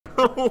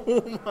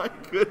Oh my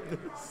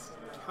goodness.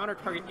 Counter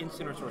target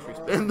instant or sorcery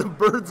spell. And the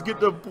birds get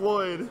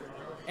deployed.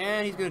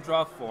 And he's going to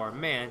draw 4.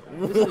 Man,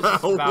 this Wow,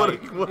 is just value.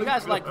 what a You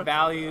guys like card.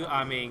 value?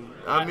 I mean,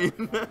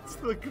 That's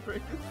the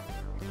greatest.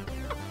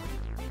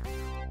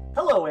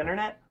 Hello,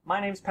 Internet!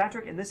 My name's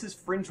Patrick, and this is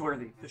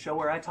Fringeworthy, the show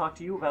where I talk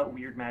to you about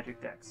weird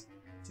magic decks.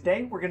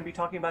 Today, we're going to be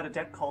talking about a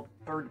deck called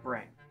Bird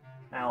Brain.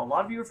 Now, a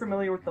lot of you are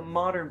familiar with the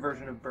modern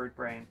version of Bird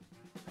Brain.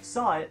 I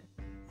saw it,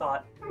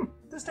 thought,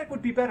 this deck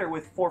would be better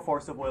with 4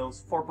 Force of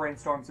Wills, 4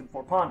 Brainstorms, and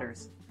 4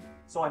 Ponders.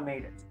 So I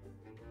made it.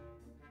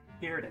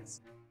 Here it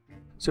is.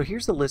 So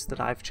here's the list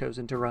that I've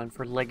chosen to run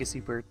for Legacy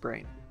Bird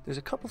Brain. There's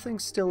a couple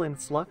things still in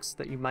flux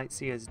that you might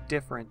see as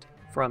different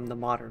from the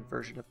modern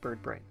version of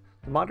Bird Brain.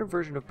 The modern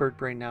version of Bird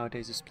Brain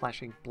nowadays is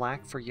splashing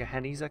black for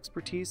Yeheni's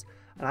expertise,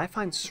 and I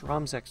find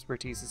Srom's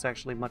expertise is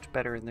actually much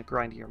better in the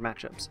grindier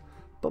matchups.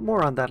 But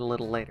more on that a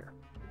little later.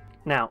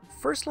 Now,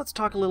 first let's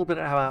talk a little bit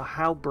about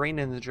how Brain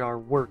in the Jar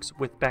works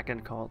with Beck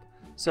and Call.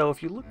 So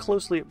if you look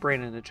closely at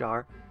Brain in the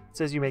Jar, it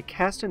says you may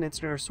cast an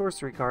instant or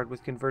sorcery card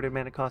with converted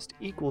mana cost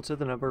equal to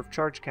the number of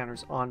charge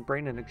counters on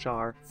Brain in a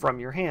Jar from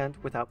your hand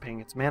without paying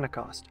its mana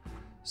cost.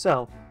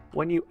 So,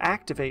 when you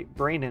activate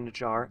Brain in a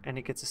Jar and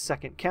it gets a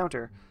second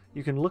counter,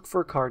 you can look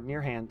for a card in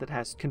your hand that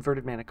has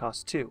converted mana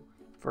cost 2.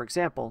 For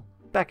example,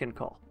 Beck and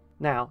Call.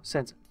 Now,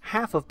 since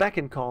half of Beck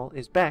and Call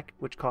is Beck,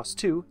 which costs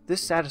 2,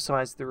 this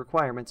satisfies the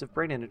requirements of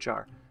Brain in a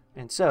Jar,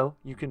 and so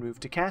you can move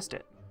to cast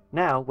it.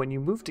 Now, when you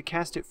move to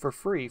cast it for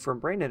free from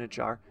Brain in a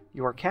Jar,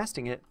 you are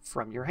casting it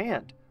from your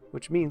hand,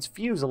 which means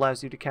Fuse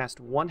allows you to cast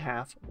one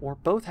half or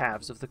both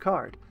halves of the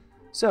card.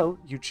 So,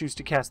 you choose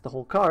to cast the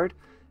whole card,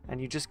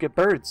 and you just get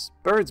birds,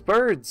 birds,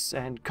 birds,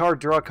 and card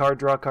draw, card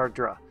draw, card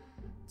draw.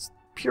 It's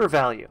pure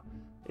value.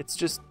 It's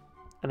just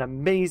an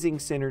amazing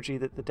synergy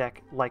that the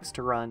deck likes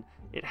to run.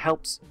 It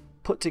helps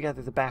put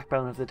together the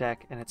backbone of the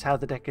deck, and it's how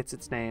the deck gets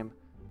its name.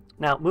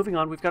 Now, moving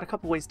on, we've got a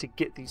couple ways to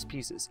get these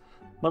pieces.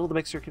 Muddle the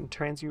Mixture can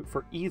transmute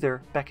for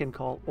either Beck and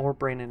Call or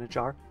Brain in a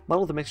Jar.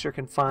 Muddle the Mixture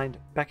can find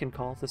Beck and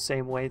Call the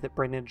same way that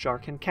Brain in a Jar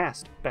can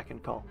cast Beck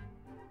and Call.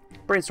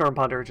 Brainstorm and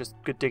Ponder are just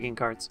good digging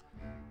cards.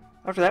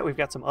 After that, we've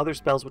got some other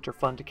spells which are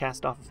fun to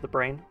cast off of the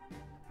Brain.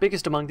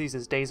 Biggest among these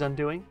is Days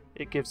Undoing.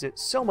 It gives it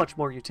so much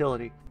more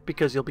utility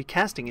because you'll be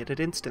casting it at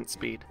instant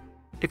speed.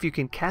 If you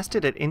can cast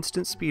it at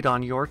instant speed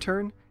on your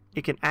turn,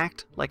 it can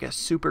act like a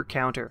super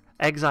counter,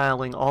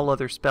 exiling all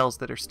other spells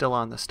that are still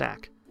on the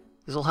stack.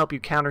 This will help you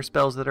counter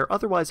spells that are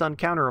otherwise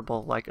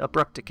uncounterable, like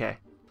Abrupt Decay.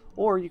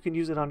 Or you can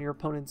use it on your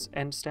opponent's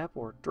end step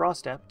or draw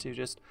step to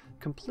just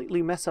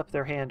completely mess up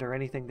their hand or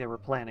anything they were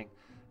planning.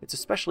 It's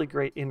especially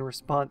great in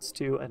response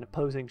to an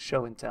opposing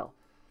show and tell.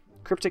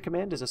 Cryptic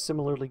Command is a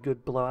similarly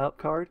good blowout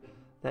card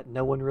that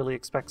no one really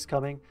expects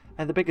coming,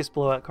 and the biggest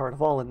blowout card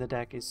of all in the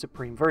deck is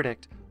Supreme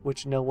Verdict,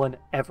 which no one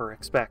ever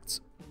expects.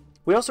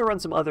 We also run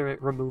some other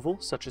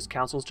removal, such as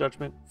Council's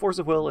Judgment, Force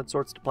of Will, and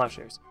Swords to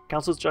Plowshares.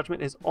 Council's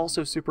Judgment is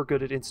also super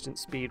good at instant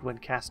speed when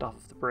cast off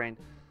of the Brain.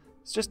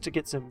 It's just to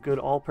get some good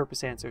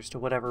all-purpose answers to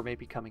whatever may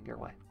be coming your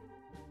way.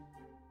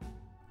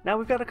 Now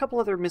we've got a couple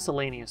other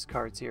miscellaneous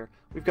cards here.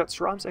 We've got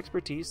Srom's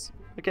Expertise.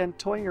 Again,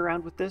 toying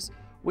around with this.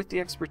 With the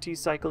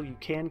Expertise cycle, you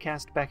can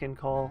cast Beck and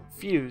Call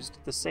fused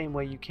the same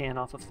way you can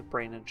off of the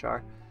Brain in a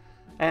Jar.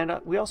 And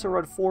we also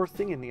run 4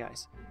 Thing in the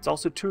Ice. It's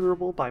also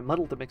tutorable by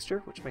Muddle the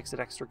Mixture, which makes it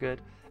extra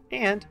good.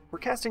 And we're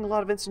casting a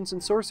lot of instants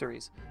and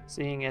sorceries,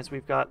 seeing as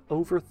we've got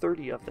over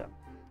 30 of them.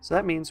 So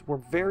that means we're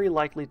very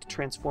likely to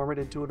transform it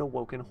into an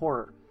Awoken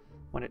Horror.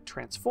 When it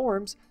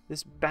transforms,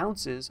 this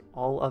bounces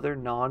all other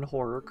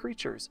non-horror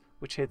creatures,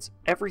 which hits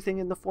everything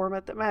in the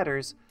format that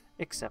matters,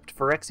 except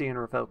Phyrexian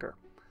Revoker.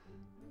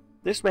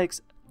 This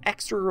makes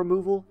extra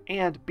removal,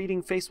 and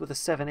beating face with a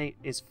 7/8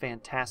 is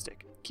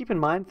fantastic. Keep in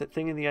mind that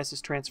Thing in the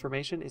Ice's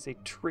transformation is a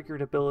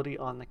triggered ability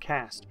on the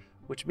cast,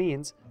 which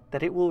means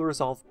that it will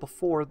resolve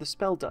before the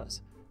spell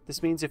does.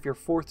 This means if your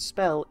 4th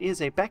spell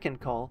is a Beck and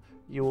Call,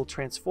 you will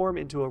transform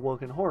into a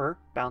Woken Horror,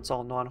 bounce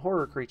all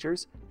non-horror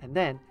creatures, and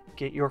then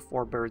get your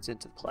 4 birds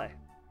into play.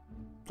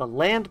 The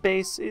land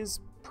base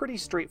is pretty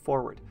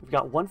straightforward. We've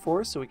got 1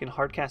 forest so we can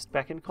hardcast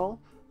Beck and Call,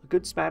 a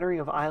good smattering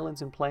of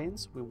islands and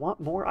plains. We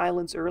want more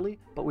islands early,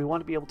 but we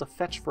want to be able to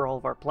fetch for all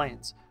of our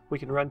plains. We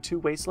can run 2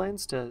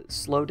 wastelands to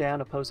slow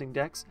down opposing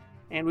decks,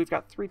 and we've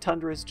got 3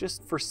 tundras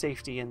just for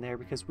safety in there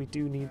because we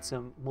do need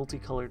some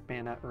multicolored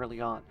mana early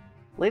on.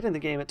 Late in the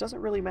game, it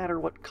doesn't really matter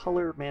what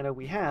color mana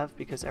we have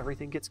because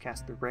everything gets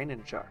cast through Brain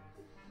in a Jar.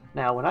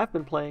 Now, when I've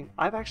been playing,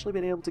 I've actually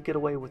been able to get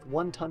away with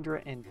 1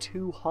 tundra and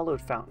 2 hollowed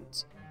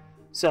fountains.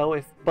 So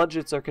if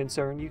budgets are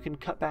concerned, you can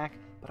cut back,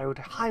 but I would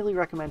highly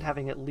recommend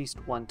having at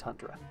least 1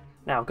 tundra.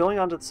 Now, going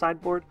on to the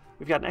sideboard,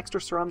 we've got an extra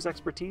Srom's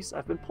Expertise.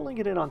 I've been pulling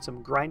it in on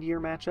some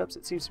grindier matchups.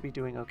 It seems to be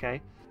doing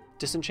okay.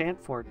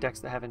 Disenchant for decks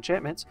that have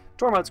enchantments,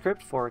 Tormod's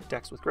Crypt for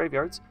decks with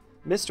graveyards,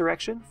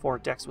 Misdirection for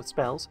decks with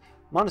spells,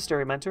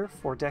 Monastery Mentor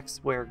for decks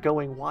where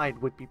going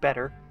wide would be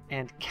better,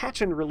 and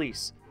Catch and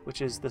Release,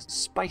 which is the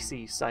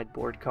spicy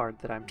sideboard card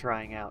that I'm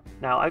trying out.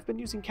 Now, I've been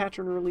using Catch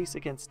and Release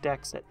against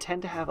decks that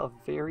tend to have a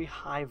very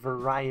high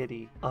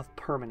variety of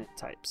permanent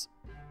types.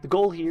 The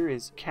goal here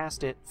is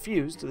cast it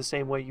fused the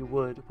same way you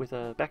would with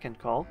a Beck and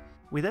Call.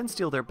 We then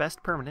steal their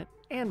best permanent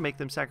and make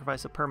them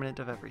sacrifice a permanent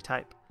of every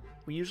type.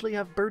 We usually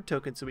have bird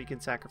tokens so we can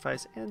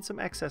sacrifice and some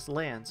excess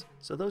lands,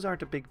 so those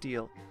aren't a big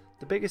deal.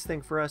 The biggest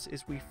thing for us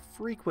is we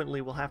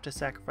frequently will have to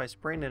sacrifice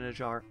Brain in a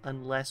Jar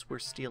unless we're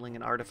stealing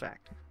an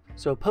artifact.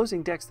 So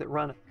opposing decks that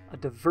run a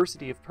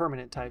diversity of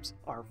permanent types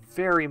are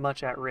very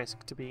much at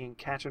risk to being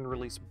catch and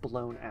release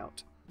blown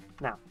out.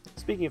 Now,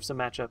 speaking of some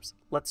matchups,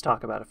 let's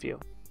talk about a few.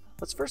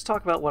 Let's first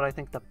talk about what I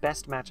think the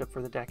best matchup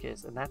for the deck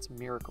is, and that's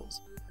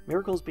Miracles.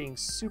 Miracles being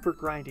super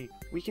grindy,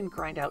 we can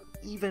grind out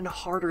even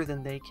harder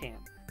than they can.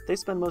 They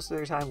spend most of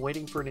their time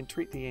waiting for an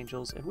Entreat the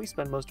Angels, and we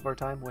spend most of our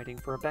time waiting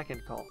for a Beck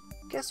and Call.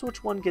 Guess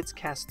which one gets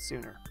cast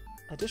sooner?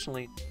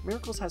 Additionally,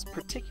 Miracles has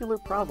particular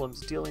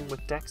problems dealing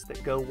with decks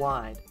that go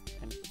wide,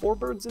 and 4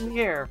 birds in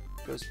the air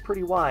goes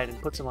pretty wide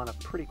and puts him on a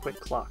pretty quick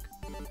clock.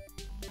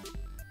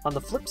 On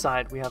the flip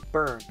side, we have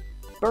Burn.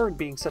 Burn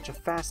being such a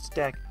fast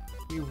deck,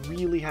 we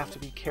really have to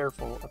be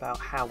careful about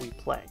how we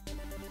play.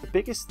 The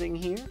biggest thing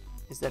here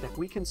is that if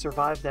we can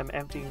survive them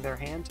emptying their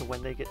hand to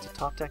when they get to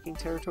top decking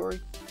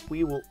territory,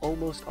 we will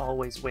almost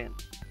always win.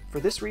 For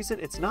this reason,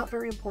 it's not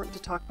very important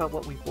to talk about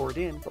what we board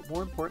in, but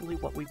more importantly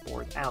what we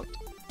board out.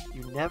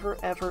 You never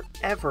ever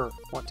ever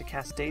want to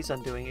cast Days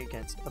Undoing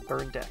against a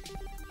Burn deck.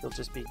 You'll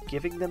just be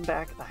giving them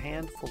back a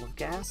hand full of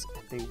gas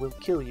and they will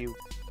kill you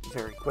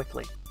very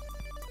quickly.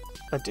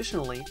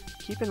 Additionally,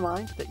 keep in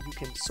mind that you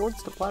can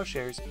Swords to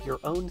Plowshares your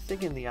own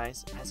Thing in the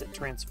Ice as it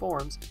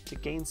transforms to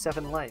gain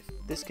 7 life.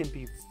 This can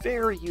be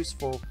very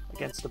useful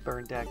against the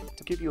Burn deck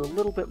to give you a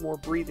little bit more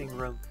breathing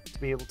room to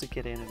be able to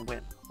get in and win.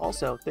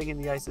 Also, Thing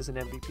in the Ice is an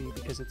MVP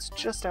because it's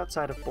just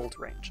outside of bolt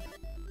range.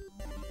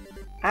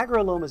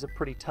 Aggro Loam is a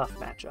pretty tough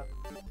matchup.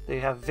 They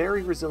have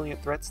very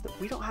resilient threats that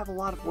we don't have a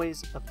lot of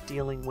ways of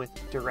dealing with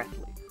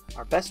directly.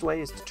 Our best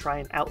way is to try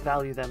and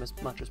outvalue them as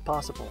much as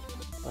possible,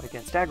 but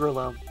against Aggro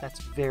Loam, that's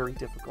very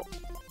difficult.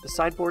 The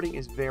sideboarding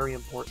is very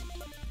important.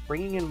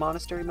 Bringing in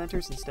Monastery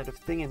Mentors instead of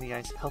Thing in the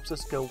Ice helps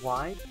us go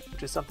wide,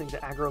 which is something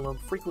that Aggro Loam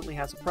frequently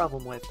has a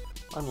problem with,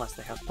 unless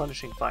they have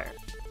Punishing Fire.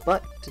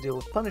 But to deal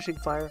with Punishing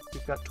Fire,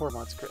 we've got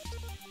Tormod's Crypt.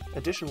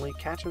 Additionally,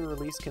 Catch and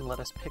Release can let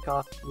us pick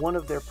off one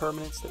of their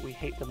permanents that we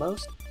hate the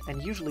most,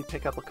 and usually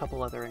pick up a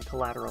couple other in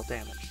collateral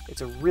damage.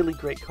 It's a really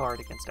great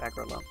card against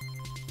Aggro Loam.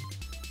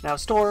 Now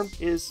Storm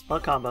is a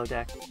combo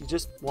deck. You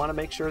just want to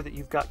make sure that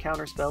you've got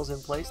counter spells in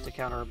place to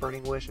counter a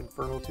Burning Wish,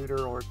 Infernal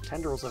Tutor, or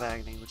Tendrils of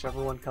Agony.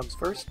 Whichever one comes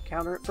first,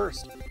 counter it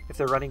first. If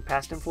they're running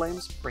Past in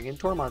Flames, bring in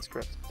Tormod's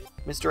Crypt.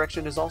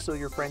 Misdirection is also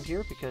your friend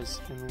here because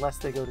unless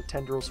they go to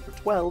Tendrils for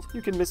 12,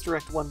 you can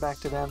misdirect one back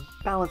to them,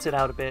 balance it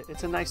out a bit.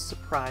 It's a nice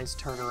surprise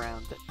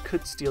turnaround that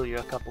could steal you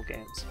a couple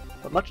games.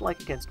 But much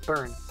like against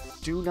Burn,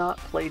 do not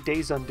play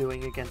Days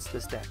Undoing against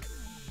this deck.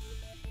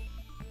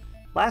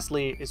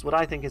 Lastly is what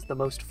I think is the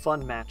most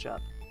fun matchup,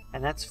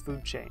 and that's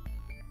Food Chain.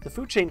 The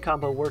Food Chain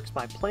combo works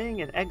by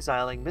playing and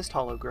exiling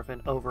Misthollow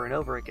Griffin over and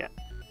over again,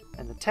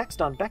 and the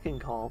text on Beck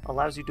and Call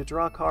allows you to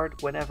draw a card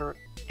whenever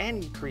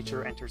any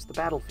creature enters the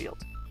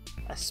battlefield.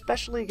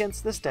 Especially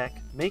against this deck,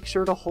 make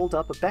sure to hold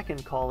up a Beck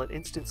and Call at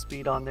instant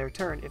speed on their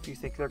turn if you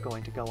think they're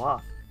going to go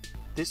off.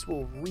 This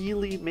will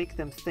really make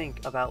them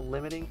think about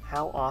limiting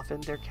how often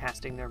they're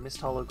casting their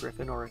Misthollow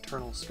Griffin or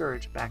Eternal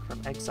Scourge back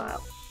from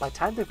exile. By the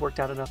time they've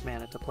worked out enough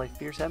mana to play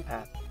Fierce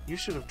Empath, you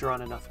should have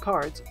drawn enough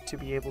cards to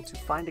be able to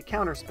find a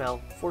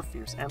counterspell for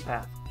Fierce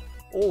Empath.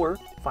 Or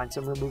find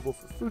some removal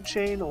for Food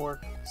Chain or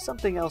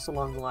something else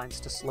along the lines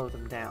to slow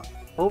them down.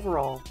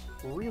 Overall,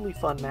 really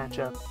fun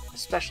matchup,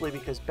 especially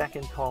because Beck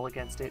and Call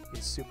against it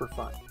is super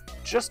fun.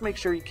 Just make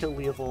sure you kill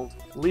Leovold.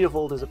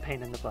 Leovold is a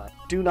pain in the butt.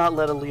 Do not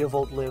let a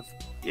Leovold live,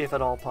 if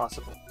at all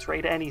possible.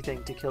 Trade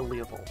anything to kill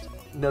Leovold.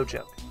 No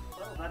joke.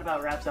 Well, that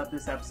about wraps up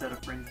this episode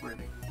of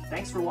Fringeworthy.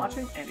 Thanks for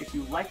watching, and if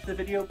you liked the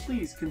video,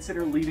 please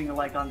consider leaving a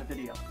like on the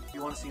video. If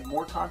you want to see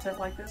more content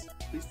like this,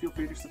 please feel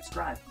free to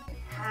subscribe. We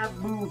have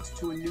moved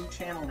to a new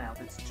channel now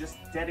that's just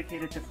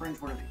dedicated to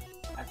Fringeworthy.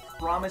 I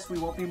promise we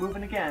won't be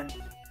moving again,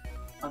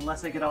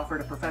 unless I get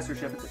offered a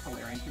professorship at the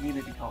Tolarian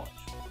Community College.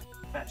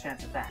 Fat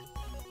chance at that.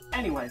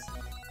 Anyways,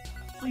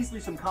 please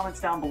leave some comments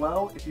down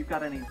below if you've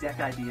got any deck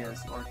ideas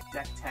or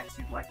deck techs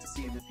you'd like to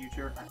see in the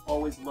future. I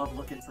always love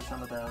looking for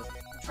some of those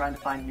and trying to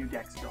find new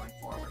decks going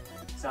forward.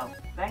 So,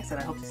 thanks, and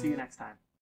I hope to see you next time.